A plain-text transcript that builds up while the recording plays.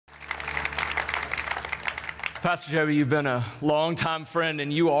Pastor Joby, you've been a longtime friend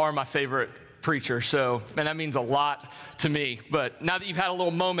and you are my favorite preacher. So, man, that means a lot to me. But now that you've had a little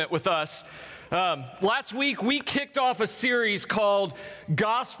moment with us, last week we kicked off a series called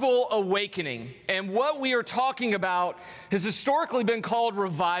Gospel Awakening. And what we are talking about has historically been called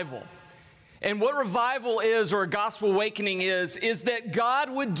revival. And what revival is, or a gospel awakening is that God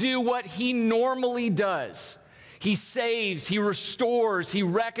would do what he normally does. He saves, he restores, he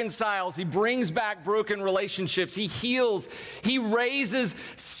reconciles, he brings back broken relationships, he heals, he raises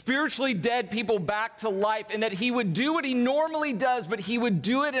spiritually dead people back to life, and that he would do what he normally does, but he would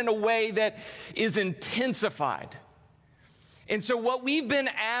do it in a way that is intensified. And so what we've been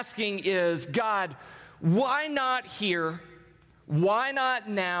asking is, God, why not here? Why not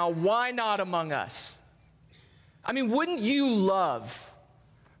now? Why not among us? I mean, wouldn't you love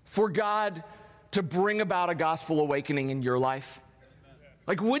for God to bring about a gospel awakening in your life?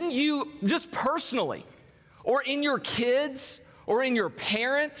 Like, wouldn't you, just personally, or in your kids, or in your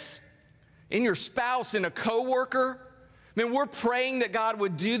parents, in your spouse, in a coworker? I mean, we're praying that God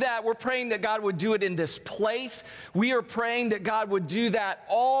would do that. We're praying that God would do it in this place. We are praying that God would do that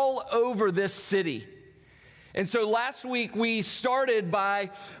all over this city. And so last week we started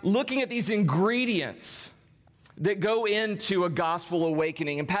by looking at these ingredients that go into a gospel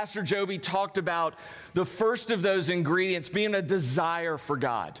awakening. And Pastor Joby talked about the first of those ingredients being a desire for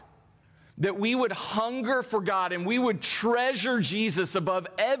God. That we would hunger for God and we would treasure Jesus above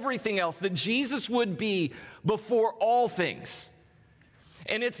everything else. That Jesus would be before all things.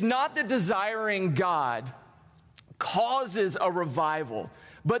 And it's not that desiring God causes a revival,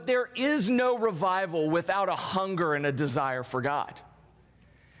 but there is no revival without a hunger and a desire for God.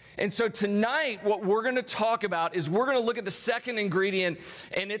 And so tonight, what we're going to talk about is we're going to look at the second ingredient,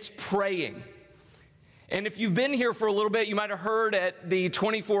 and it's praying. And if you've been here for a little bit, you might have heard at the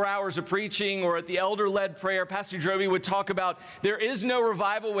 24 hours of preaching or at the elder-led prayer, Pastor Joby would talk about there is no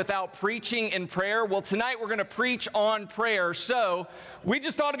revival without preaching and prayer. Well, tonight we're going to preach on prayer. So we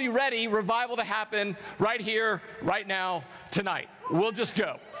just ought to be ready, revival to happen right here, right now, tonight. We'll just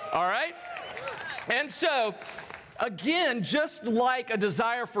go, all right? And so, again, just like a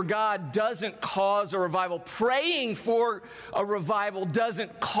desire for God doesn't cause a revival, praying for a revival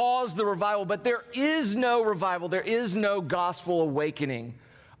doesn't cause the revival, but there is no revival, there is no gospel awakening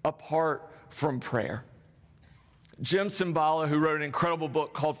apart from prayer. Jim Cymbala, who wrote an incredible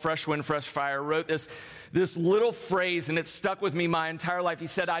book called Fresh Wind, Fresh Fire, wrote this little phrase, and it stuck with me my entire life. He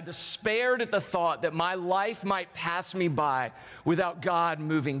said, I despaired at the thought that my life might pass me by without God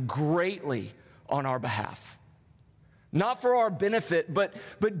moving greatly on our behalf. Not for our benefit, but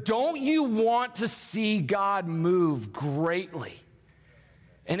don't you want to see God move greatly?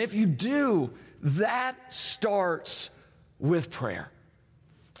 And if you do, that starts with prayer.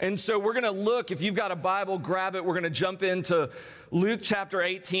 And so we're going to look, if you've got a Bible, grab it. We're going to jump into Luke chapter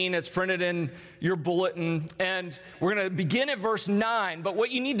 18. It's printed in your bulletin. And we're going to begin at verse 9. But what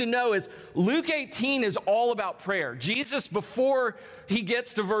you need to know is Luke 18 is all about prayer. Jesus, before he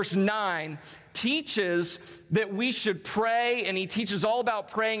gets to verse 9, teaches that we should pray. And he teaches all about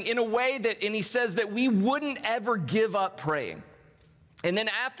praying in a way that, and he says that we wouldn't ever give up praying. And then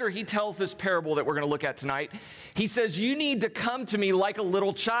after he tells this parable that we're going to look at tonight, he says, you need to come to me like a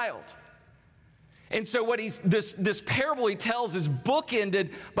little child. And so what this parable he tells is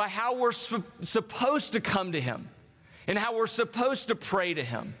bookended by how we're supposed to come to him and how we're supposed to pray to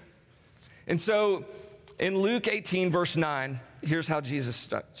him. And so in Luke 18, verse 9, here's how Jesus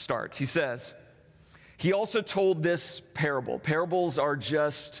starts. He says, he also told this parable. Parables are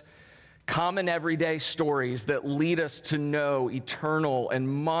just common everyday stories that lead us to know eternal and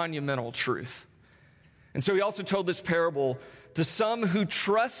monumental truth. And so he also told this parable to some who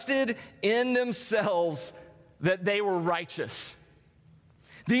trusted in themselves that they were righteous.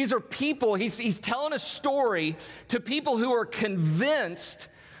 These are people, he's telling a story to people who are convinced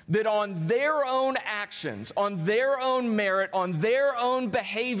that on their own actions, on their own merit, on their own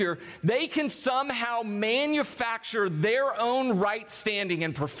behavior, they can somehow manufacture their own right standing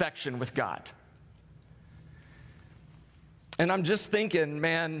and perfection with God. And I'm just thinking,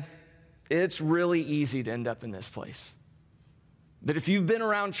 man, it's really easy to end up in this place. That if you've been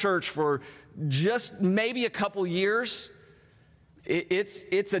around church for just maybe a couple years,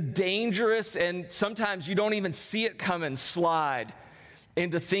 it's a dangerous, and sometimes you don't even see it coming, slide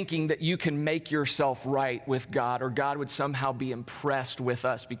into thinking that you can make yourself right with God, or God would somehow be impressed with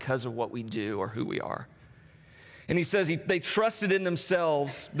us because of what we do or who we are. And he says they trusted in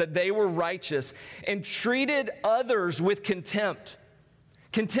themselves that they were righteous and treated others with contempt.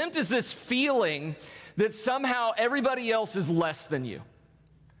 Contempt is this feeling that somehow everybody else is less than you,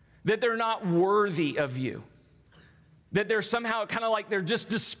 that they're not worthy of you. that they're somehow kind of like they're just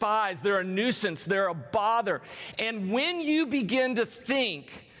despised, they're a nuisance, they're a bother. And when you begin to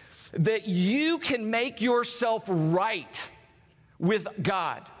think that you can make yourself right with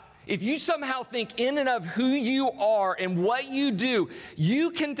God, if you somehow think in and of who you are and what you do, you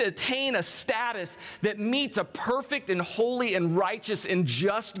can attain a status that meets a perfect and holy and righteous and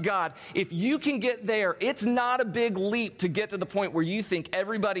just God. If you can get there, it's not a big leap to get to the point where you think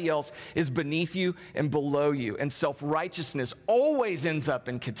everybody else is beneath you and below you. And self-righteousness always ends up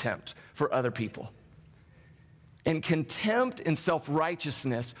in contempt for other people. And contempt and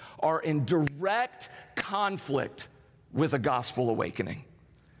self-righteousness are in direct conflict with a gospel awakening.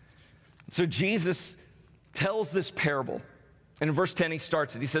 So Jesus tells this parable. And in verse 10, he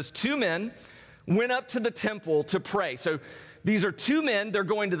starts it. He says, 2 men went up to the temple to pray. So these are 2 men. They're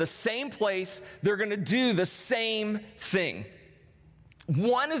going to the same place. They're going to do the same thing.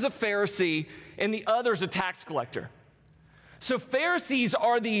 One is a Pharisee and the other is a tax collector. So Pharisees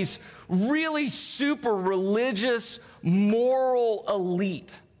are these really super religious, moral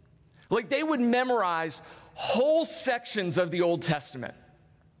elite. Like they would memorize whole sections of the Old Testament.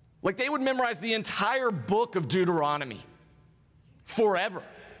 Like they would memorize the entire book of Deuteronomy forever.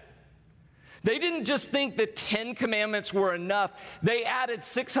 They didn't just think the 10 commandments were enough. They added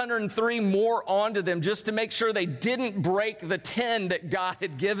 603 more onto them just to make sure they didn't break the 10 that God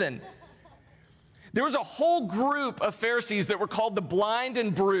had given. There was a whole group of Pharisees that were called the blind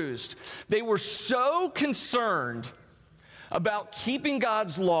and bruised. They were so concerned about keeping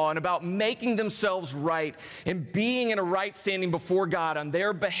God's law and about making themselves right and being in a right standing before God on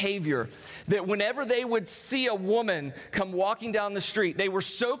their behavior, that whenever they would see a woman come walking down the street, they were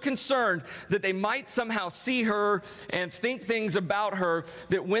so concerned that they might somehow see her and think things about her,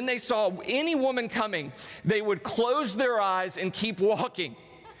 that when they saw any woman coming, they would close their eyes and keep walking.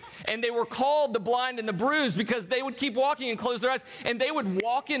 And they were called the blind and the bruised because they would keep walking and close their eyes, and they would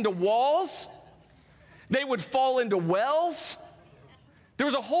walk into walls. They would fall into wells. There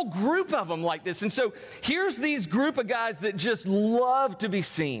was a whole group of them like this. And so here's these group of guys that just love to be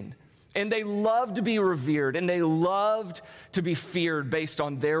seen, and they love to be revered, and they loved to be feared based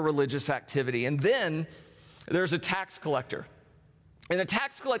on their religious activity. And then there's a tax collector. And a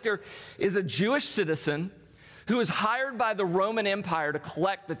tax collector is a Jewish citizen who is hired by the Roman Empire to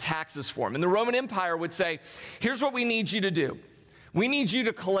collect the taxes for him. And the Roman Empire would say, here's what we need you to do. We need you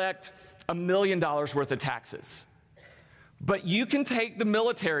to collect $1 million worth of taxes. But you can take the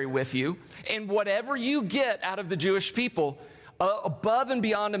military with you, and whatever you get out of the Jewish people, above and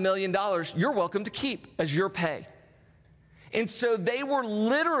beyond $1 million, you're welcome to keep as your pay. And so they were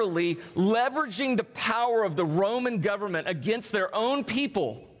literally leveraging the power of the Roman government against their own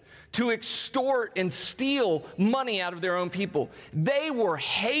people to extort and steal money out of their own people. They were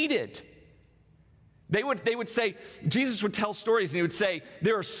hated. They would say, Jesus would tell stories and he would say,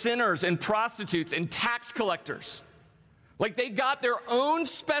 there are sinners and prostitutes and tax collectors. Like they got their own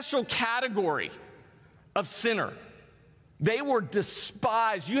special category of sinner. They were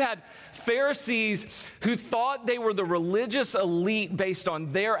despised. You had Pharisees who thought they were the religious elite based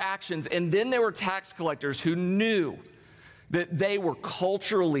on their actions, and then there were tax collectors who knew that they were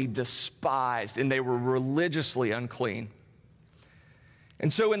culturally despised and they were religiously unclean.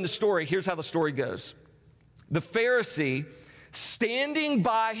 And so in the story, here's how the story goes. The Pharisee standing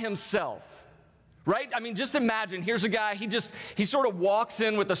by himself, right? I mean, just imagine, here's a guy, he sort of walks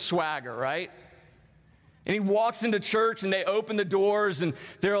in with a swagger, right? And he walks into church and they open the doors and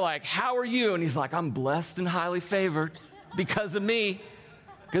they're like, how are you? And he's like, I'm blessed and highly favored because of me,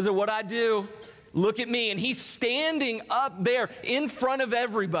 because of what I do. Look at me. And he's standing up there in front of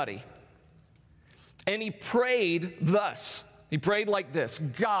everybody. And he prayed thus. He prayed like this: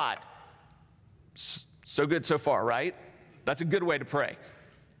 God, so good so far, right? That's a good way to pray,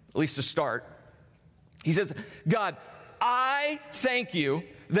 at least to start. He says, God, I thank you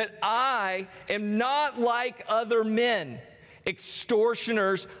that I am not like other men,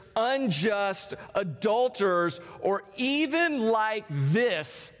 extortioners, unjust, adulterers, or even like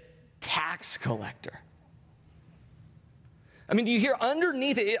this tax collector. I mean, do you hear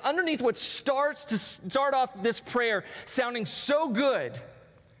underneath what starts to start off this prayer sounding so good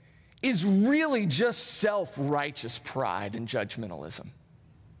is really just self-righteous pride and judgmentalism.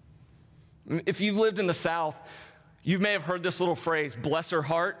 If you've lived in the South, you may have heard this little phrase, bless her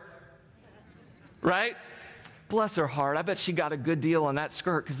heart, right? Bless her heart. I bet she got a good deal on that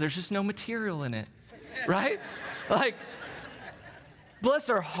skirt because there's just no material in it, right? Like, bless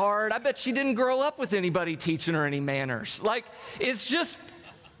her heart. I bet she didn't grow up with anybody teaching her any manners. Like, it's just,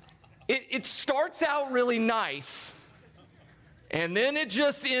 it starts out really nice, and then it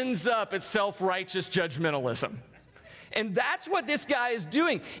just ends up at self-righteous judgmentalism. And that's what this guy is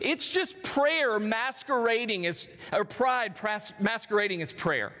doing. It's just prayer masquerading as, or pride masquerading as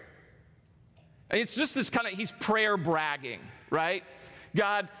prayer. It's just this kind of, he's prayer bragging, right?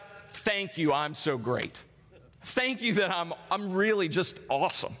 God, thank you, I'm so great. Thank you that I'm really just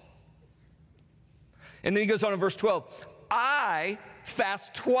awesome. And then he goes on in verse 12, I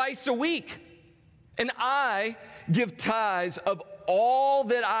fast twice a week, and I give tithes of all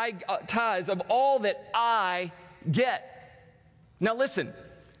that I get. Now listen,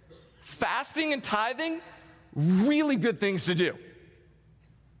 fasting and tithing, really good things to do.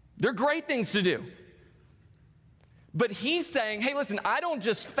 They're great things to do. But he's saying, hey, listen, I don't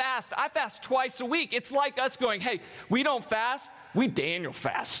just fast, I fast twice a week. It's like us going, hey, we don't fast, we Daniel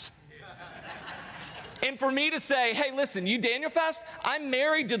fast. And for me to say, hey, listen, you Daniel fast? I'm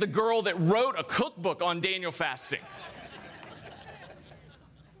married to the girl that wrote a cookbook on Daniel fasting.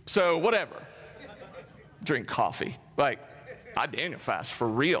 So whatever. Drink coffee. Like, I Daniel fast for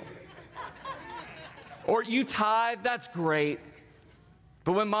real. Or you tithe, that's great.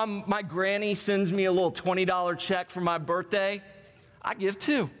 But when my granny sends me a little $20 check for my birthday, I give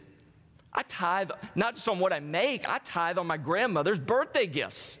too. I tithe, not just on what I make, I tithe on my grandmother's birthday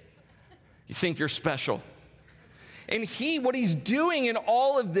gifts. You think you're special. And what he's doing in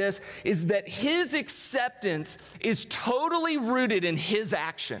all of this is that his acceptance is totally rooted in his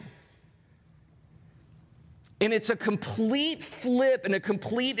action. And it's a complete flip and a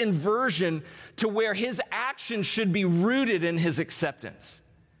complete inversion to where his action should be rooted in his acceptance.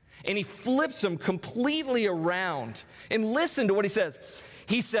 And he flips them completely around. And listen to what he says.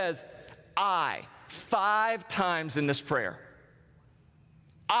 He says, I, 5 times in this prayer.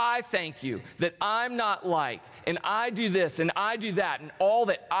 I thank you that I'm not like, and I do this, and I do that, and all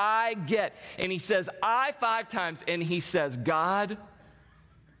that I get. And he says, I 5 times, and he says, God,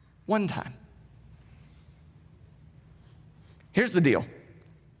 1 time. Here's the deal.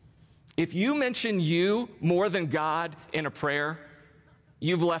 If you mention you more than God in a prayer,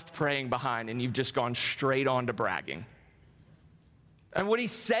 you've left praying behind, and you've just gone straight on to bragging. And what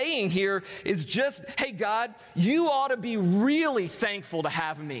he's saying here is just, hey, God, you ought to be really thankful to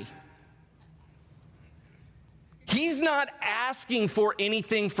have me. He's not asking for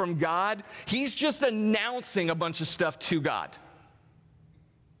anything from God. He's just announcing a bunch of stuff to God.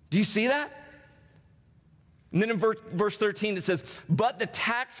 Do you see that? And then in verse 13 it says, but the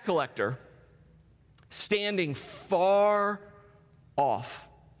tax collector, standing far off.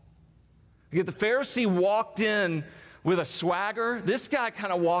 The Pharisee walked in with a swagger. This guy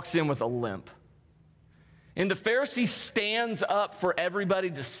kind of walks in with a limp. And the Pharisee stands up for everybody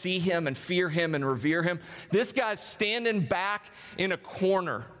to see him and fear him and revere him. This guy's standing back in a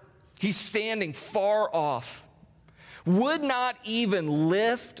corner. He's standing far off. Would not even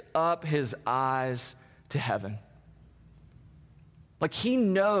lift up his eyes to heaven. Like he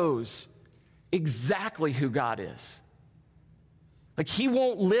knows exactly who God is. Like he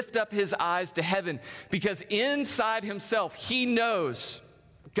won't lift up his eyes to heaven because inside himself he knows,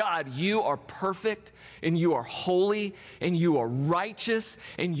 God, you are perfect and you are holy and you are righteous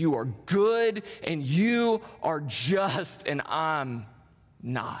and you are good and you are just and I'm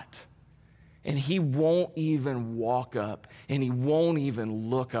not. And he won't even walk up and he won't even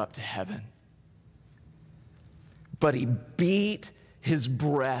look up to heaven. But he beat his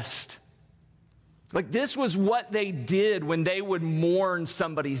breast. Like this was what they did when they would mourn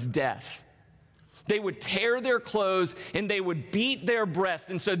somebody's death. They would tear their clothes and they would beat their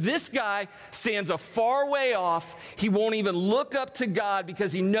breast. And so this guy stands a far way off. He won't even look up to God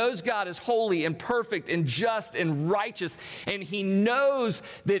because he knows God is holy and perfect and just and righteous. And he knows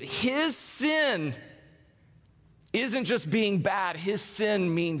that his sin isn't just being bad. His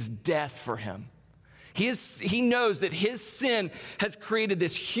sin means death for him. He knows that his sin has created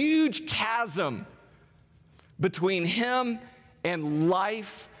this huge chasm between him and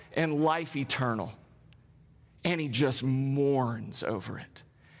life eternal. And he just mourns over it.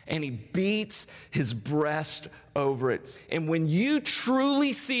 And he beats his breast over it. And when you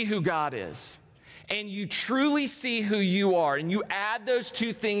truly see who God is, and you truly see who you are, and you add those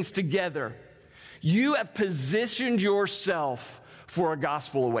 2 things together, you have positioned yourself for a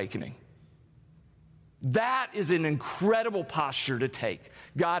gospel awakening. That is an incredible posture to take.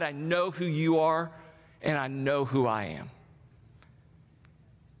 God, I know who you are, and I know who I am.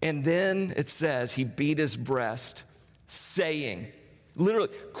 And then it says he beat his breast, saying, literally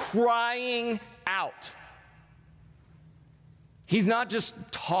crying out. He's not just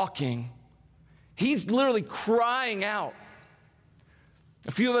talking. He's literally crying out.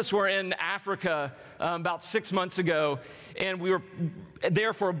 A few of us were in Africa about 6 months ago, and we were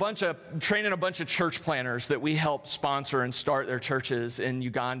there for training a bunch of church planners that we help sponsor and start their churches in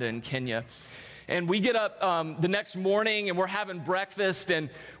Uganda and Kenya. And we get up the next morning, and we're having breakfast, and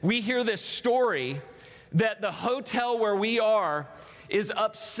we hear this story that the hotel where we are is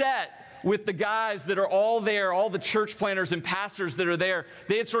upset with the guys that are all there, all the church planners and pastors that are there.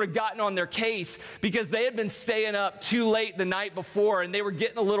 They had sort of gotten on their case because they had been staying up too late the night before, and they were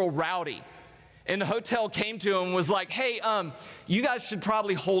getting a little rowdy. And the hotel came to them and was like, hey, you guys should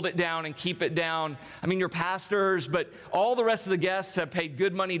probably hold it down and keep it down. I mean, you're pastors, but all the rest of the guests have paid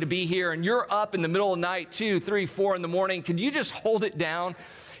good money to be here, and you're up in the middle of the night, 2, 3, 4 in the morning. Could you just hold it down?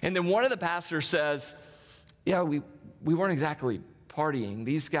 And then one of the pastors says, yeah, we weren't exactly partying.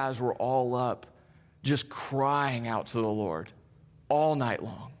 These guys were all up just crying out to the Lord all night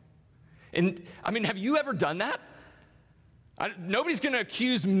long. And I mean, have you ever done that? Nobody's going to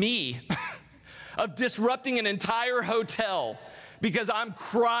accuse me of disrupting an entire hotel because I'm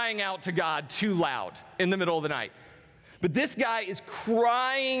crying out to God too loud in the middle of the night. But this guy is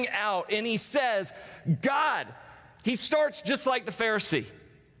crying out, and he says, God, he starts just like the Pharisee.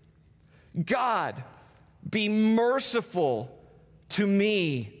 God, be merciful to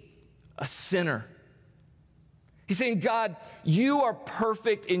me, a sinner. He's saying, God, you are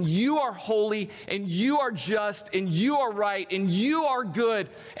perfect, and you are holy, and you are just, and you are right, and you are good,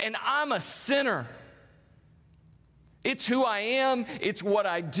 and I'm a sinner. It's who I am, it's what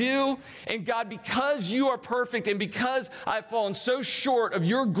I do, and God, because you are perfect, and because I've fallen so short of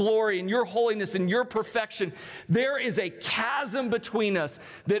your glory, and your holiness, and your perfection, there is a chasm between us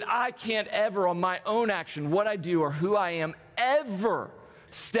that I can't ever, on my own action, what I do, or who I am, ever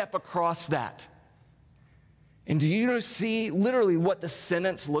step across that. And do you see literally what the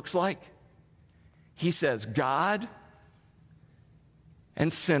sentence looks like? He says, God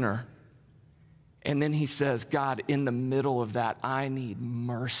and sinner. And then he says, God, in the middle of that, I need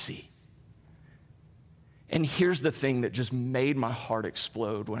mercy. And here's the thing that just made my heart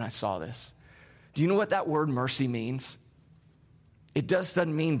explode when I saw this. Do you know what that word mercy means? It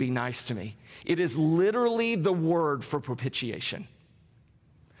doesn't mean be nice to me. It is literally the word for propitiation.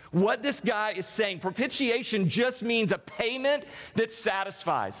 What this guy is saying, propitiation just means a payment that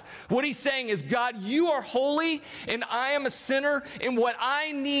satisfies. What he's saying is, God, you are holy and I am a sinner, and what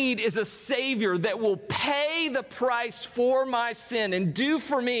I need is a Savior that will pay the price for my sin and do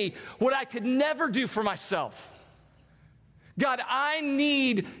for me what I could never do for myself. God, I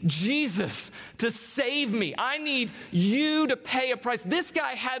need Jesus to save me. I need you to pay a price. This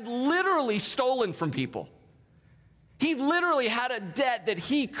guy had literally stolen from people. He literally had a debt that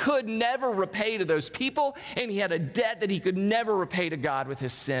he could never repay to those people, and he had a debt that he could never repay to God with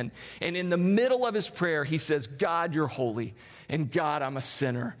his sin. And in the middle of his prayer, he says, God, you're holy, and God, I'm a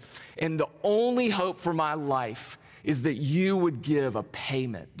sinner. And the only hope for my life is that you would give a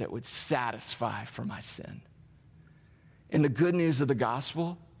payment that would satisfy for my sin. And the good news of the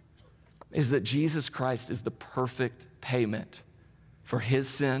gospel is that Jesus Christ is the perfect payment for his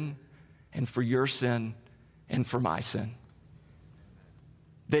sin and for your sin and for my sin.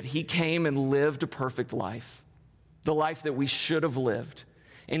 That he came and lived a perfect life, the life that we should have lived.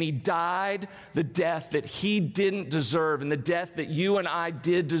 And he died the death that he didn't deserve, and the death that you and I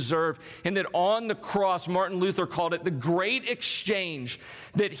did deserve. And that on the cross, Martin Luther called it the great exchange,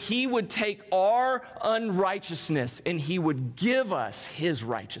 that he would take our unrighteousness and he would give us his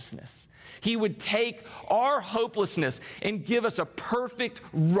righteousness. He would take our hopelessness and give us a perfect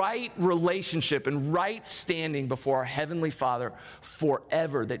right relationship and right standing before our Heavenly Father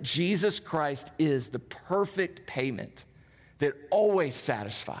forever. That Jesus Christ is the perfect payment that always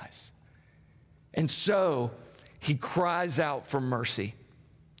satisfies. And so he cries out for mercy.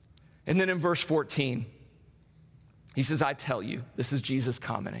 And then in verse 14, he says, I tell you, this is Jesus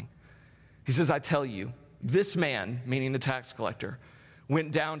commenting. He says, I tell you, this man, meaning the tax collector,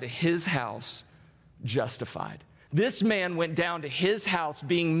 went down to his house justified. This man went down to his house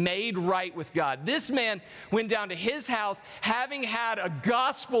being made right with God. This man went down to his house having had a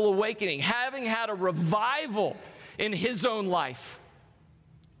gospel awakening, having had a revival in his own life,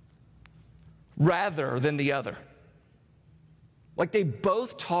 rather than the other. Like they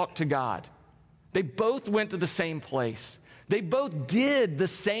both talked to God. They both went to the same place. They both did the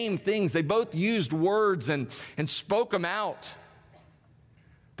same things. They both used words and spoke them out.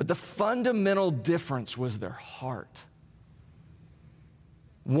 But the fundamental difference was their heart.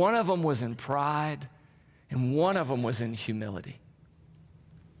 One of them was in pride, and one of them was in humility.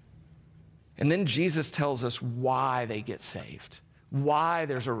 And then Jesus tells us why they get saved, why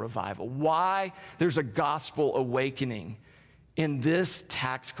there's a revival, why there's a gospel awakening in this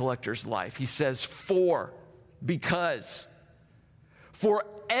tax collector's life. He says, because, for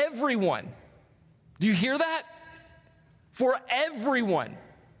everyone. Do you hear that? For everyone.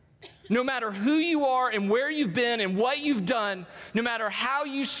 No matter who you are and where you've been and what you've done, no matter how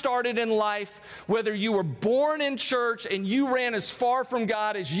you started in life, whether you were born in church and you ran as far from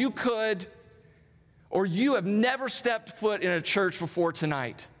God as you could, or you have never stepped foot in a church before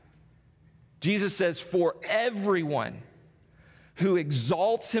tonight, Jesus says, for everyone who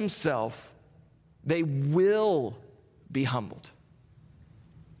exalts himself, they will be humbled.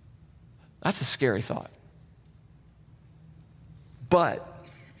 That's a scary thought. But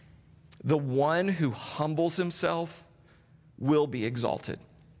the one who humbles himself will be exalted.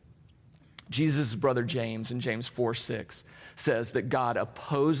 Jesus' brother James in James 4:6 says that God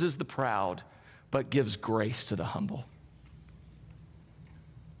opposes the proud, but gives grace to the humble.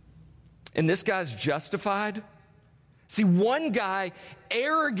 And this guy's justified. See, one guy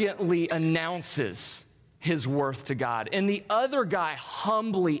arrogantly announces his worth to God, and the other guy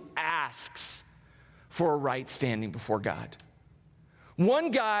humbly asks for a right standing before God.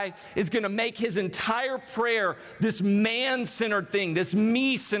 One guy is going to make his entire prayer this man-centered thing, this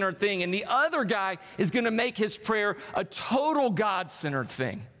me-centered thing, and the other guy is going to make his prayer a total God-centered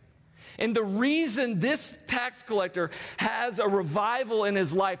thing. And the reason this tax collector has a revival in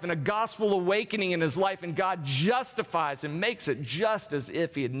his life and a gospel awakening in his life, and God justifies him, makes it just as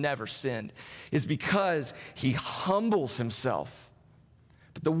if he had never sinned, is because he humbles himself.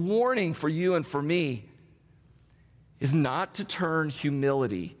 But the warning for you and for me is not to turn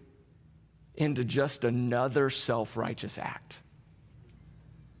humility into just another self-righteous act.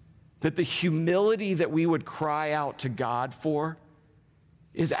 That the humility that we would cry out to God for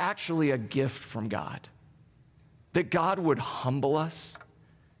is actually a gift from God. That God would humble us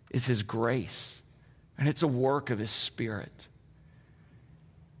is his grace, and it's a work of his Spirit.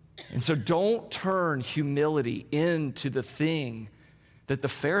 And so don't turn humility into the thing that the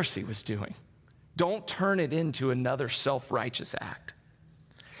Pharisee was doing. Don't turn it into another self-righteous act.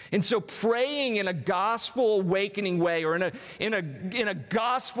 And so praying in a gospel awakening way, or in a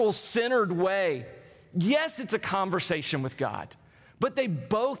gospel-centered way, yes, it's a conversation with God, but they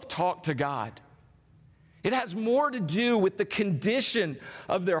both talk to God. It has more to do with the condition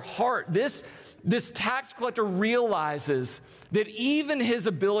of their heart. This tax collector realizes that even his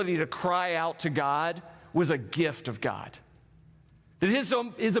ability to cry out to God was a gift of God. That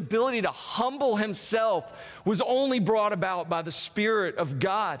his ability to humble himself was only brought about by the Spirit of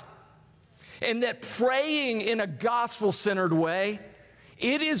God. And that praying in a gospel-centered way,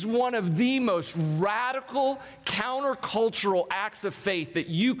 it is one of the most radical, countercultural acts of faith that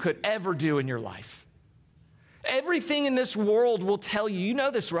you could ever do in your life. Everything in this world will tell you, you know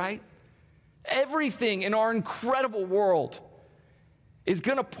this, right? Everything in our incredible world is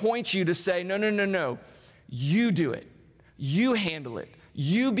going to point you to say, no, you do it. You handle it.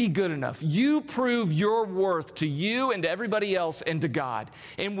 You be good enough. You prove your worth to you and to everybody else and to God.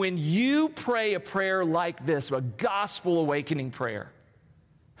 And when you pray a prayer like this, a gospel awakening prayer,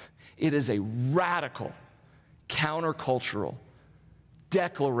 it is a radical, countercultural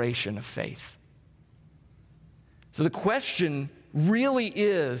declaration of faith. So the question really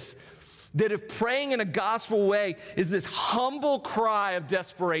is that if praying in a gospel way is this humble cry of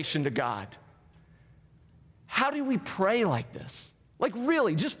desperation to God, how do we pray like this? Like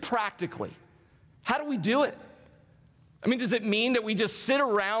really, just practically. How do we do it? I mean, does it mean that we just sit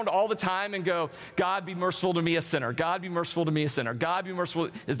around all the time and go, God be merciful to me, a sinner. God be merciful to me, a sinner. God be merciful.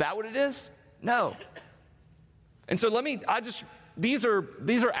 Is that what it is? No. And so these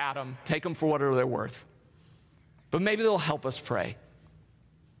are Adam. Take them for whatever they're worth. But maybe they'll help us pray.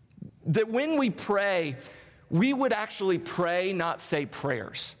 That when we pray, we would actually pray, not say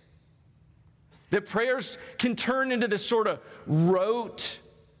prayers. That prayers can turn into this sort of rote,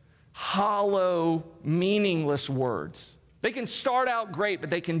 hollow, meaningless words. They can start out great, but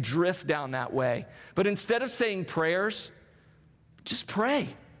they can drift down that way. But instead of saying prayers, just pray.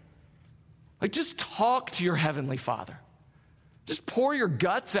 Like just talk to your Heavenly Father. Just pour your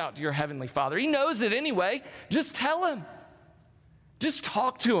guts out to your Heavenly Father. He knows it anyway. Just tell him. Just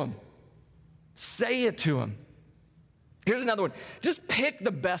talk to him. Say it to him. Here's another one. Just pick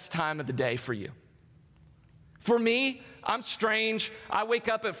the best time of the day for you. For me, I'm strange. I wake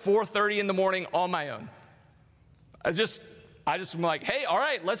up at 4:30 in the morning on my own. I just am like, hey, all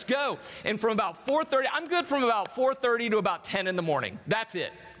right, let's go. And from about 4:30, I'm good from about 4:30 to about 10 in the morning. That's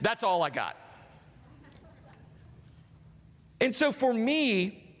it. That's all I got. And so for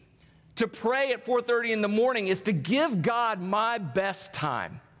me, to pray at 4:30 in the morning is to give God my best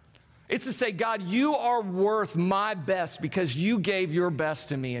time. It's to say, God, you are worth my best because you gave your best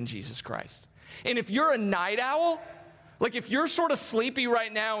to me in Jesus Christ. And if you're a night owl, like if you're sort of sleepy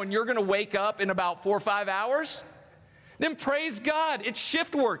right now and you're going to wake up in about 4 or 5 hours, then praise God. It's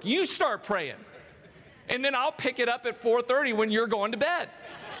shift work. You start praying. And then I'll pick it up at 4:30 when you're going to bed.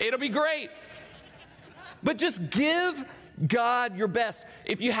 It'll be great. But just give God your best.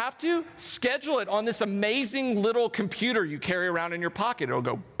 If you have to, schedule it on this amazing little computer you carry around in your pocket. It'll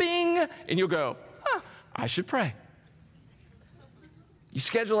go bing, and you'll go, I should pray. You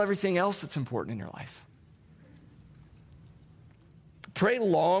schedule everything else that's important in your life. Pray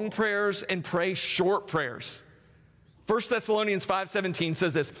long prayers and pray short prayers. 1 Thessalonians 5:17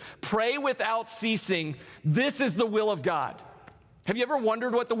 says this, pray without ceasing. This is the will of God. Have you ever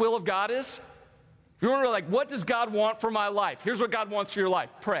wondered what the will of God is? You wonder, like, what does God want for my life? Here's what God wants for your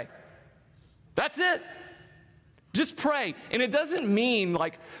life. Pray. That's it. Just pray. And it doesn't mean,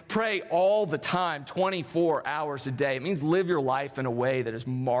 like, pray all the time, 24 hours a day. It means live your life in a way that is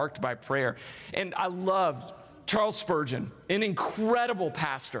marked by prayer. And I love Charles Spurgeon, an incredible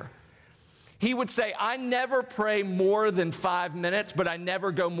pastor. He would say, I never pray more than 5 minutes, but I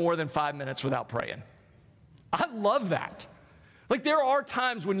never go more than 5 minutes without praying. I love that. Like, there are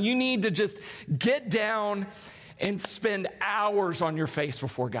times when you need to just get down and spend hours on your face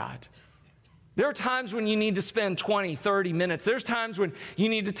before God. There are times when you need to spend 20, 30 minutes. There's times when you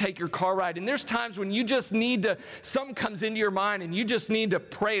need to take your car ride. And there's times when you just need to, something comes into your mind and you just need to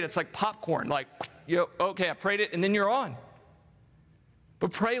pray it. It's like popcorn. Like, okay, I prayed it, and then you're on.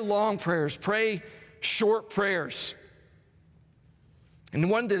 But pray long prayers. Pray short prayers. And the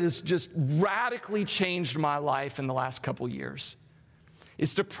one that has just radically changed my life in the last couple years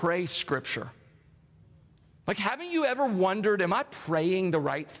is to pray Scripture. Like, haven't you ever wondered, am I praying the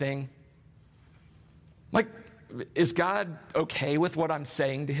right thing? Like, is God okay with what I'm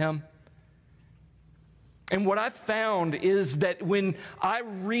saying to him? And what I've found is that when I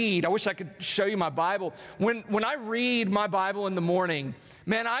read, I wish I could show you my Bible. When I read my Bible in the morning,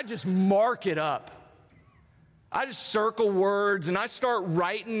 man, I just mark it up. I just circle words and I start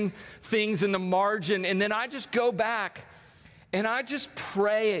writing things in the margin, and then I just go back and I just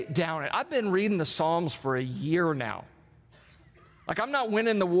pray it down. I've been reading the Psalms for a year now. Like, I'm not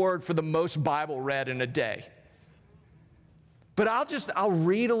winning the award for the most Bible read in a day. But I'll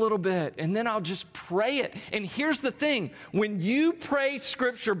read a little bit and then I'll just pray it. And here's the thing, when you pray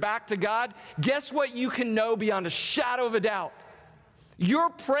Scripture back to God, guess what you can know beyond a shadow of a doubt? You're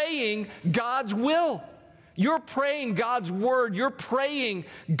praying God's will. You're praying God's word. You're praying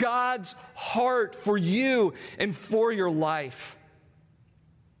God's heart for you and for your life.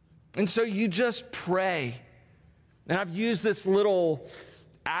 And so you just pray. And I've used this little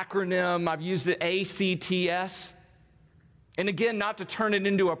acronym. I've used it ACTS. And again, not to turn it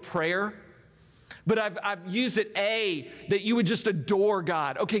into a prayer, but I've used it that you would just adore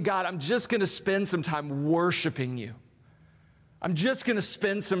God. Okay, God, I'm just going to spend some time worshiping you. I'm just going to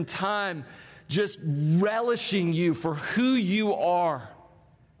spend some time just relishing you for who you are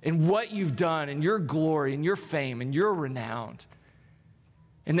and what you've done and your glory and your fame and your renown.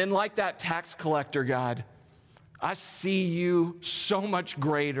 And then, like that tax collector, God, I see you so much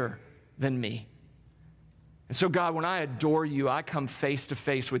greater than me. And so, God, when I adore you, I come face to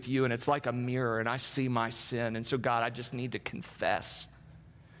face with you, and it's like a mirror, and I see my sin. And so, God, I just need to confess.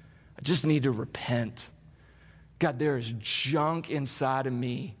 I just need to repent. God, there is junk inside of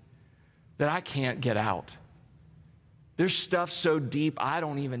me that I can't get out. There's stuff so deep, I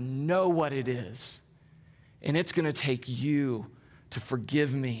don't even know what it is. And it's going to take you to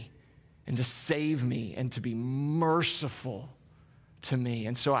forgive me and to save me and to be merciful to me.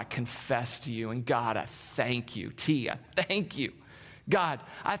 And so I confess to you. And God, I thank you. I thank you. God,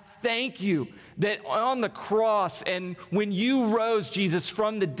 I thank you that on the cross and when you rose, Jesus,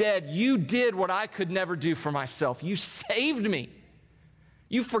 from the dead, you did what I could never do for myself. You saved me.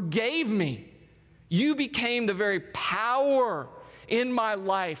 You forgave me. You became the very power in my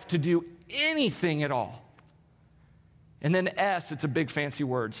life to do anything at all. And then S, it's a big fancy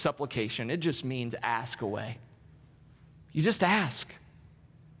word, supplication. It just means ask away. You just ask.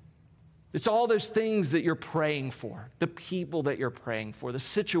 It's all those things that you're praying for, the people that you're praying for, the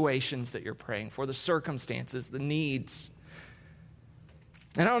situations that you're praying for, the circumstances, the needs.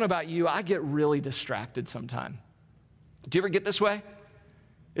 And I don't know about you, I get really distracted sometimes. Do you ever get this way?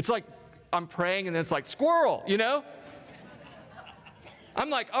 It's like I'm praying and it's like squirrel, you know? I'm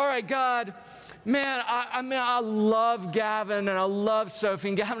like, all right, God, man, I love Gavin and I love Sophie,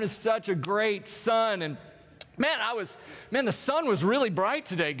 and Gavin is such a great son, Man, the sun was really bright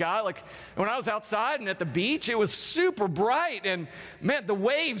today, God. Like when I was outside and at the beach, it was super bright. And man, the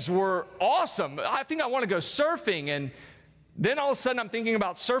waves were awesome. I think I want to go surfing. And then all of a sudden I'm thinking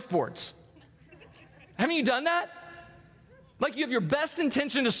about surfboards. Haven't you done that? Like you have your best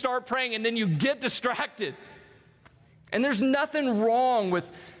intention to start praying and then you get distracted. And there's nothing wrong with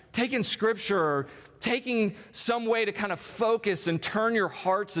taking scripture or taking some way to kind of focus and turn your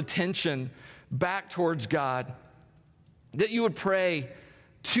heart's attention back towards God. That you would pray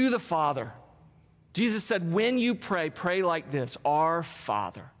to the Father. Jesus said, when you pray, pray like this, our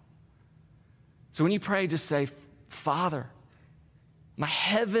Father. So when you pray, just say, Father, my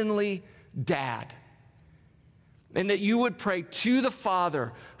heavenly Dad. And that you would pray to the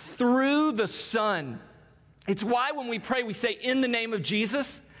Father through the Son. It's why when we pray, we say, in the name of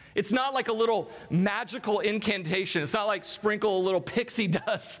Jesus. It's not like a little magical incantation. It's not like sprinkle a little pixie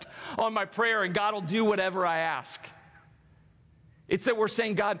dust on my prayer and God will do whatever I ask. It's that we're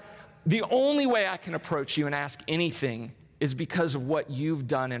saying, God, the only way I can approach you and ask anything is because of what you've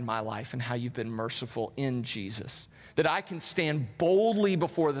done in my life and how you've been merciful in Jesus. That I can stand boldly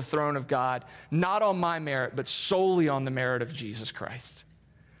before the throne of God, not on my merit, but solely on the merit of Jesus Christ.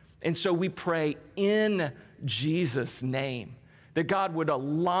 And so we pray in Jesus' name, that God would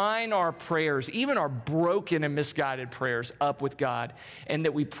align our prayers, even our broken and misguided prayers, up with God, and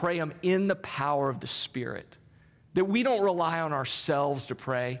that we pray them in the power of the Spirit. That we don't rely on ourselves to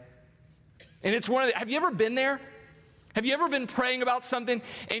pray. And it's have you ever been there? Have you ever been praying about something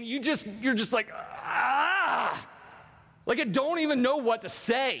and you're just like, like I don't even know what to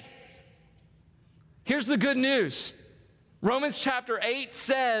say. Here's the good news. Romans chapter 8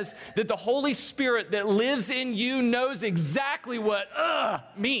 says that the Holy Spirit that lives in you knows exactly what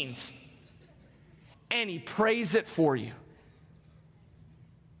means. And he prays it for you.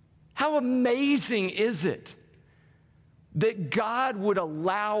 How amazing is it that God would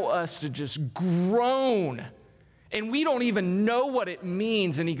allow us to just groan and we don't even know what it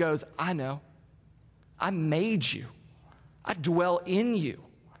means. And he goes, I know. I made you. I dwell in you.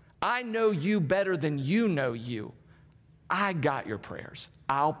 I know you better than you know you. I got your prayers.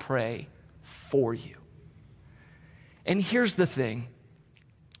 I'll pray for you. And here's the thing.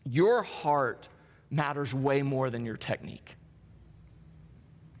 Your heart matters way more than your technique.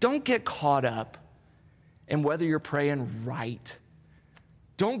 Don't get caught up in whether you're praying right.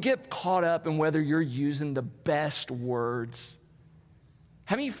 Don't get caught up in whether you're using the best words.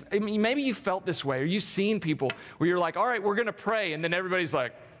 Maybe you felt this way, or you've seen people where you're like, all right, we're going to pray, and then everybody's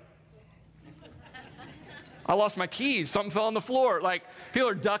like, I lost my keys, something fell on the floor. Like, people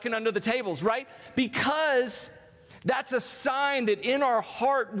are ducking under the tables, right? Because that's a sign that in our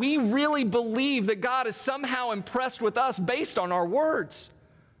heart, we really believe that God is somehow impressed with us based on our words.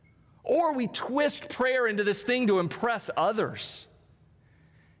 Or we twist prayer into this thing to impress others.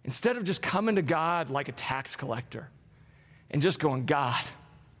 Instead of just coming to God like a tax collector and just going, God,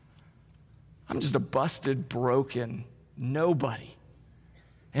 I'm just a busted, broken nobody.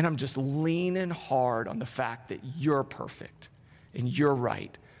 And I'm just leaning hard on the fact that you're perfect and you're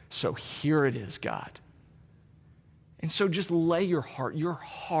right. So here it is, God. And so just lay your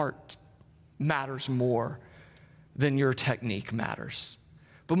heart matters more than your technique matters.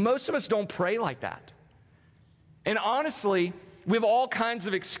 But most of us don't pray like that. And honestly, we have all kinds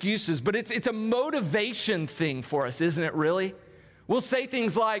of excuses, but it's a motivation thing for us, isn't it really? We'll say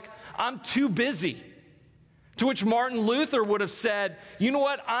things like, I'm too busy. To which Martin Luther would have said, you know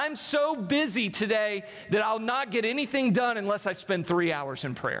what? I'm so busy today that I'll not get anything done unless I spend 3 hours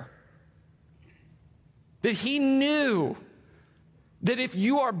in prayer. That he knew that if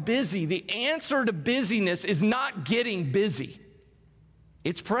you are busy, the answer to busyness is not getting busy.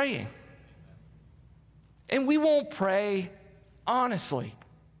 It's praying. And we won't pray honestly.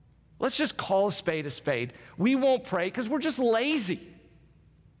 Let's just call a spade a spade. We won't pray because we're just lazy.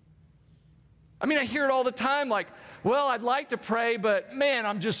 I mean, I hear it all the time like, well, I'd like to pray, but man,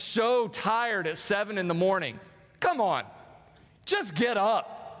 I'm just so tired at 7 a.m. Come on, just get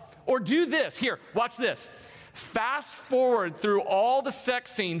up. Or do this. Here, watch this. Fast forward through all the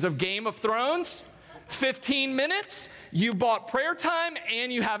sex scenes of Game of Thrones, 15 minutes, you bought prayer time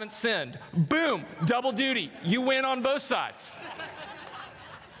and you haven't sinned. Boom, double duty. You win on both sides.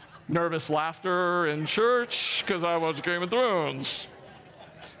 Nervous laughter in church because I watched Game of Thrones.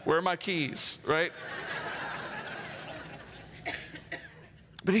 Where are my keys, right?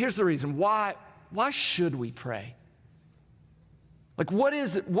 But here's the reason. Why should we pray? Like, what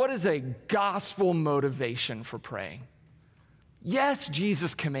is a gospel motivation for praying? Yes,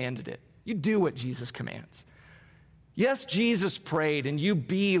 Jesus commanded it. You do what Jesus commands. Yes, Jesus prayed, and you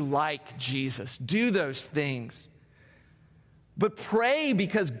be like Jesus. Do those things. But pray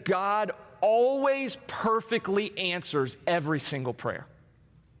because God always perfectly answers every single prayer.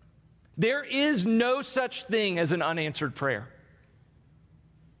 There is no such thing as an unanswered prayer.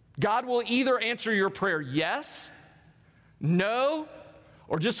 God will either answer your prayer yes, no,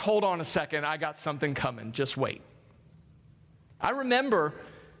 or just hold on a second, I got something coming, just wait. I remember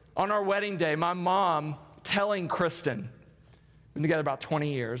on our wedding day, my mom telling Kristen, been together about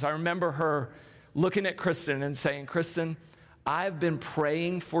 20 years, I remember her looking at Kristen and saying, Kristen, I've been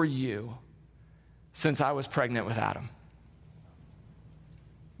praying for you since I was pregnant with Adam.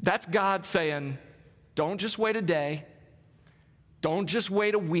 That's God saying, don't just wait a day. Don't just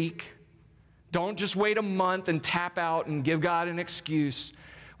wait a week. Don't just wait a month and tap out and give God an excuse.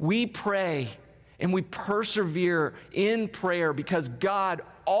 We pray and we persevere in prayer because God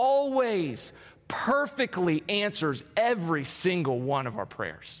always perfectly answers every single one of our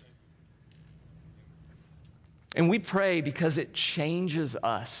prayers. And we pray because it changes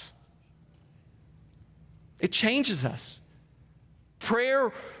us. It changes us.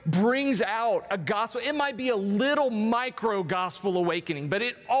 Prayer brings out a gospel. It might be a little micro gospel awakening, but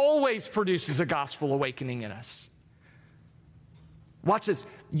it always produces a gospel awakening in us. Watch this.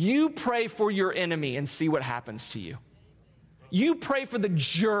 You pray for your enemy and see what happens to you. You pray for the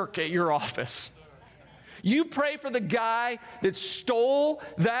jerk at your office. You pray for the guy that stole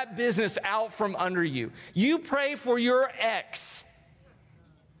that business out from under you. You pray for your ex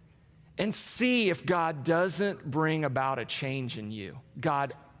and see if God doesn't bring about a change in you.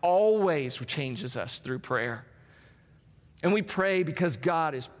 God always changes us through prayer. And we pray because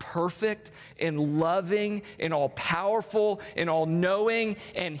God is perfect and loving and all-powerful and all-knowing,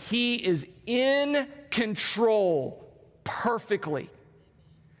 and He is in control perfectly.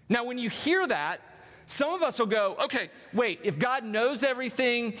 Now, when you hear that, some of us will go, okay, wait, if God knows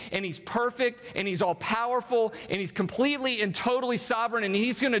everything and He's perfect and He's all powerful and He's completely and totally sovereign and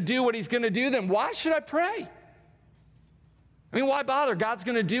He's going to do what He's going to do, then why should I pray? I mean, why bother? God's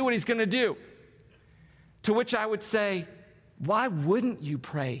going to do what He's going to do. To which I would say, why wouldn't you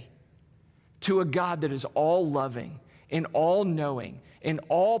pray to a God that is all loving and all knowing and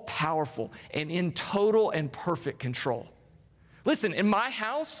all powerful and in total and perfect control? Listen, in my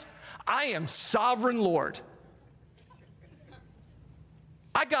house, I am sovereign Lord.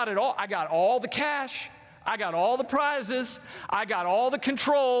 I got it all. I got all the cash. I got all the prizes. I got all the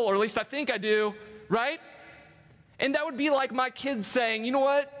control, or at least I think I do, right? And that would be like my kids saying, you know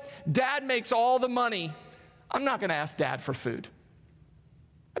what? Dad makes all the money. I'm not going to ask Dad for food.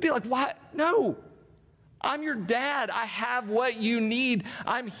 I'd be like, what? No. I'm your dad. I have what you need.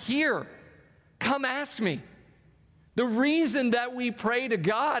 I'm here. Come ask me. The reason that we pray to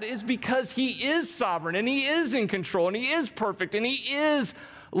God is because He is sovereign and He is in control and He is perfect and He is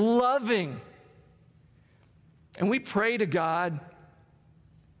loving. And we pray to God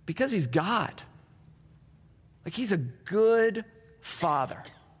because He's God. Like He's a good Father.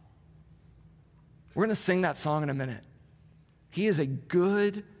 We're going to sing that song in a minute. He is a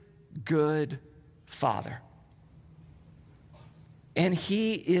good, good Father. And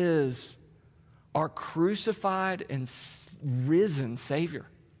He is our crucified and risen Savior.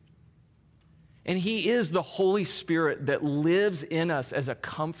 And He is the Holy Spirit that lives in us as a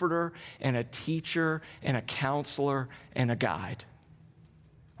comforter and a teacher and a counselor and a guide.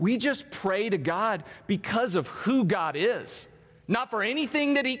 We just pray to God because of who God is, not for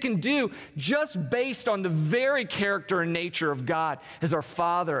anything that He can do, just based on the very character and nature of God as our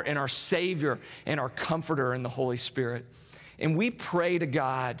Father and our Savior and our comforter in the Holy Spirit. And we pray to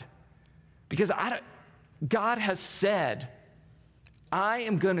God because God has said, I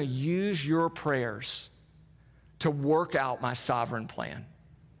am going to use your prayers to work out my sovereign plan.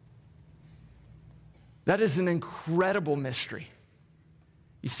 That is an incredible mystery.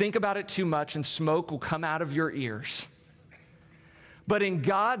 You think about it too much and smoke will come out of your ears. But in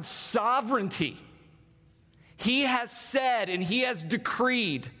God's sovereignty, He has said and He has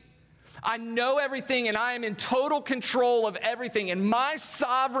decreed, I know everything and I am in total control of everything. And my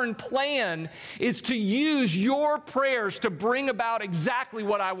sovereign plan is to use your prayers to bring about exactly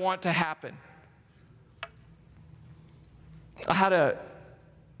what I want to happen.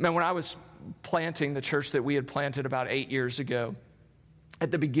 When I was planting the church that we had planted about 8 years ago,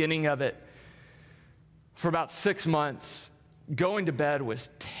 at the beginning of it, for about 6 months, going to bed was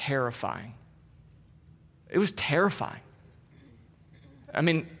terrifying. It was terrifying. I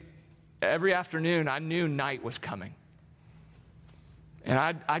mean, every afternoon, I knew night was coming. And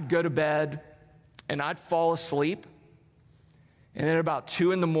I'd go to bed, and I'd fall asleep. And then at about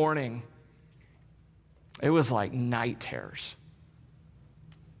 2 a.m, It was like night terrors,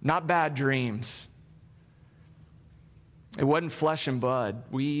 not bad dreams. It wasn't flesh and blood.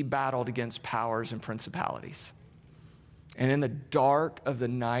 We battled against powers and principalities. And in the dark of the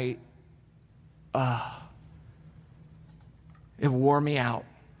night, it wore me out.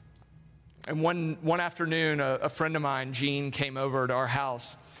 And one afternoon, a friend of mine, Gene, came over to our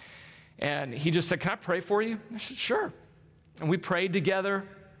house. And he just said, "Can I pray for you?" I said, "Sure." And we prayed together.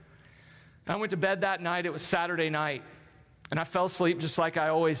 And I went to bed that night. It was Saturday night. And I fell asleep just like I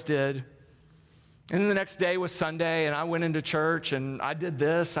always did. And then the next day was Sunday, and I went into church, and I did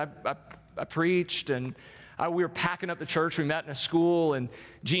this. I preached, and we were packing up the church. We met in a school, and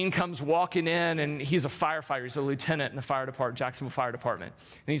Gene comes walking in, and he's a firefighter. He's a lieutenant in the fire department, Jacksonville Fire Department.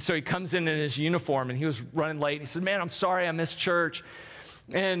 And so he comes in his uniform, and he was running late. And he said, "Man, I'm sorry I missed church."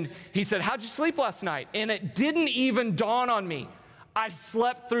 And he said, "How'd you sleep last night?" And it didn't even dawn on me. I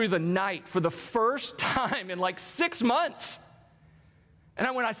slept through the night for the first time in like 6 months. And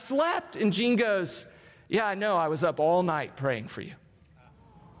I slept, and Gene goes, "Yeah, I know. I was up all night praying for you."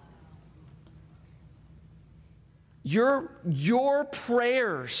 Your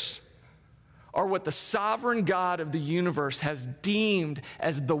prayers are what the sovereign God of the universe has deemed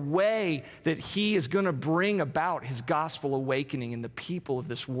as the way that he is going to bring about his gospel awakening in the people of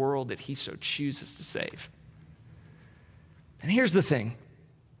this world that he so chooses to save. And here's the thing.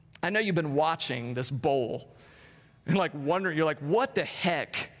 I know you've been watching this bowl and wondering, you're like, what the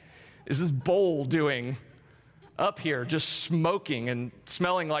heck is this bowl doing up here, just smoking and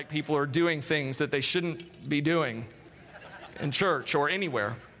smelling like people are doing things that they shouldn't be doing in church or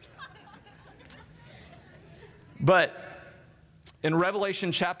anywhere? But in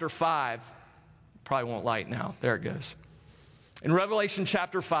Revelation chapter 5, probably won't light now. There it goes. In Revelation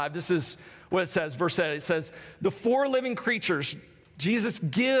chapter 5, this is what it says, verse 8. It says, the four living creatures, Jesus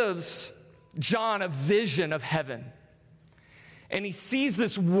gives John a vision of heaven. And he sees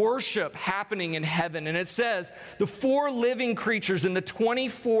this worship happening in heaven. And it says, the four living creatures and the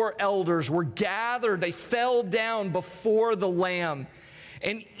 24 elders were gathered. They fell down before the Lamb.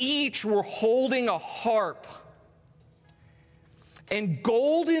 And each were holding a harp. And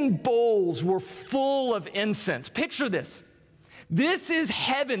golden bowls were full of incense. Picture this. This is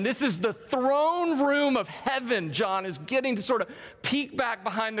heaven. This is the throne room of heaven, John is getting to sort of peek back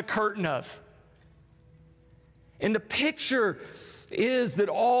behind the curtain of. And the picture is that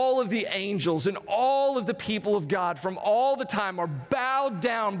all of the angels and all of the people of God from all the time are bowed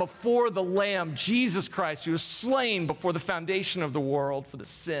down before the Lamb, Jesus Christ, who was slain before the foundation of the world for the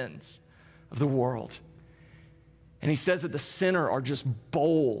sins of the world. And he says at the center are just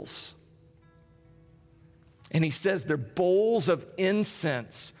bowls. And he says they're bowls of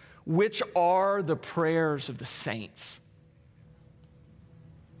incense, which are the prayers of the saints.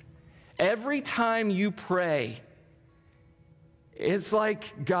 Every time you pray, it's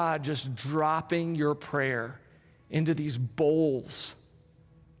like God just dropping your prayer into these bowls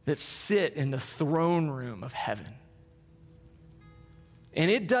that sit in the throne room of heaven.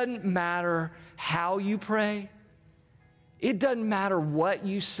 And it doesn't matter how you pray. It doesn't matter what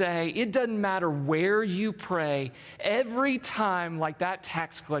you say. It doesn't matter where you pray. Every time, like that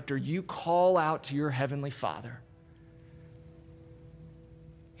tax collector, you call out to your heavenly Father.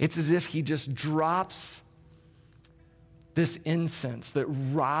 It's as if he just drops this incense that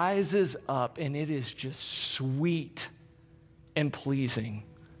rises up, and it is just sweet and pleasing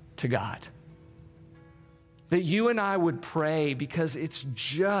to God. That you and I would pray because it's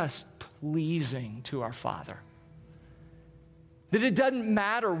just pleasing to our Father. That it doesn't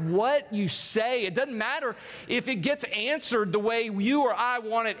matter what you say. It doesn't matter if it gets answered the way you or I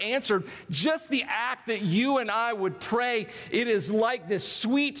want it answered. Just the act that you and I would pray, it is like this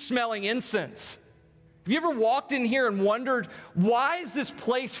sweet-smelling incense. Have you ever walked in here and wondered, why is this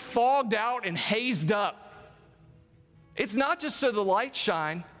place fogged out and hazed up? It's not just so the lights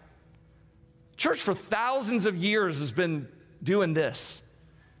shine. Church for thousands of years has been doing this.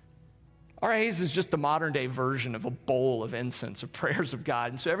 Our haze is just the modern day version of a bowl of incense, of prayers of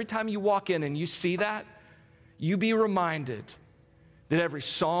God. And so every time you walk in and you see that, you be reminded that every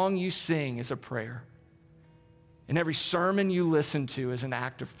song you sing is a prayer. And every sermon you listen to is an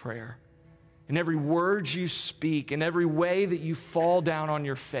act of prayer. And every word you speak, and every way that you fall down on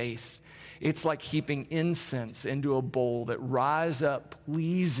your face, it's like heaping incense into a bowl that rise up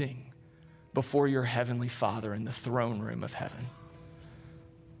pleasing before your heavenly Father in the throne room of heaven.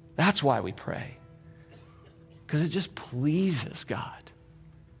 That's why we pray, because it just pleases God.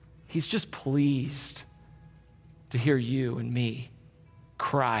 He's just pleased to hear you and me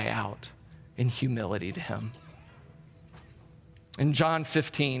cry out in humility to him. In John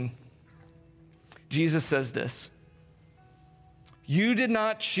 15, Jesus says this, "You did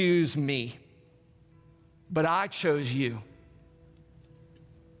not choose me, but I chose you."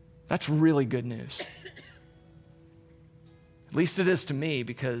 That's really good news. At least it is to me,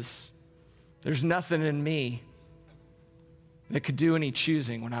 because there's nothing in me that could do any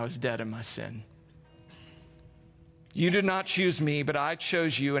choosing when I was dead in my sin. You did not choose me, but I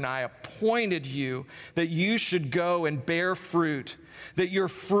chose you, and I appointed you that you should go and bear fruit, that your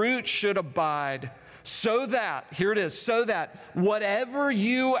fruit should abide, so that, here it is, so that whatever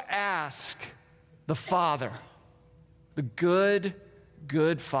you ask the Father, the good,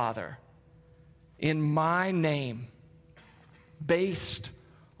 good Father, in my name, based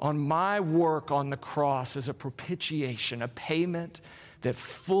on my work on the cross as a propitiation, a payment that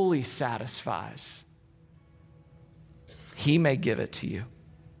fully satisfies, He may give it to you.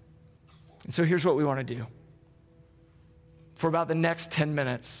 And so here's what we want to do. For about the next 10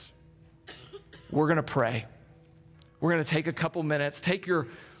 minutes, we're going to pray. We're going to take a couple minutes. Take your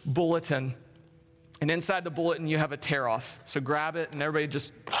bulletin, and inside the bulletin you have a tear off. So grab it, and everybody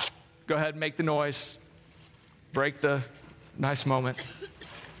just go ahead and make the noise. Break the nice moment.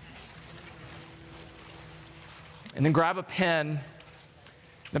 And then grab a pen.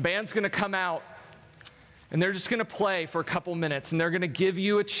 The band's going to come out, and they're just going to play for a couple minutes, and they're going to give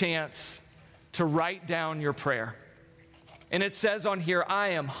you a chance to write down your prayer. And it says on here, "I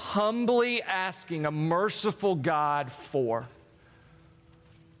am humbly asking a merciful God for."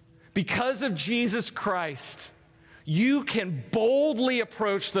 Because of Jesus Christ, you can boldly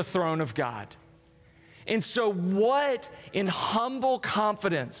approach the throne of God. And so what, in humble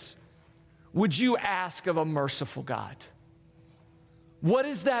confidence, would you ask of a merciful God? What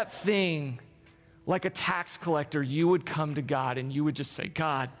is that thing, like a tax collector, you would come to God and you would just say,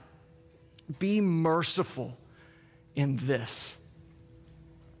 "God, be merciful in this."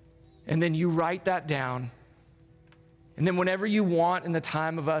 And then you write that down. And then whenever you want, in the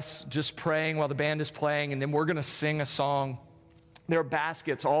time of us just praying while the band is playing, and then we're going to sing a song, there are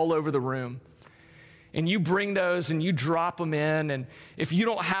baskets all over the room. And you bring those and you drop them in. And if you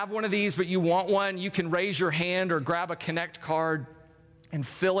don't have one of these but you want one, you can raise your hand or grab a Connect card and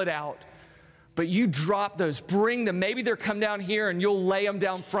fill it out. But you drop those, bring them. Maybe they'll come down here and you'll lay them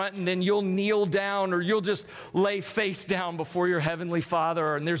down front, and then you'll kneel down, or you'll just lay face down before your Heavenly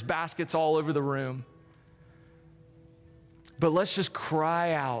Father, and there's baskets all over the room. But let's just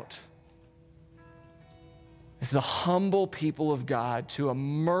cry out as the humble people of God to a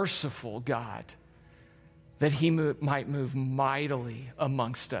merciful God, that He might move mightily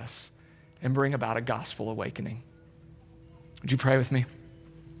amongst us and bring about a gospel awakening. Would you pray with me?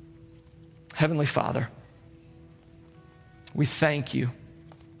 Heavenly Father, we thank you.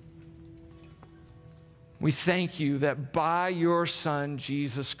 We thank you that by your Son,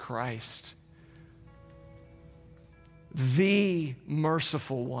 Jesus Christ, the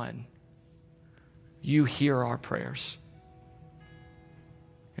merciful one, you hear our prayers.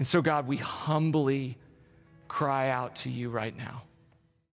 And so, God, we humbly cry out to you right now.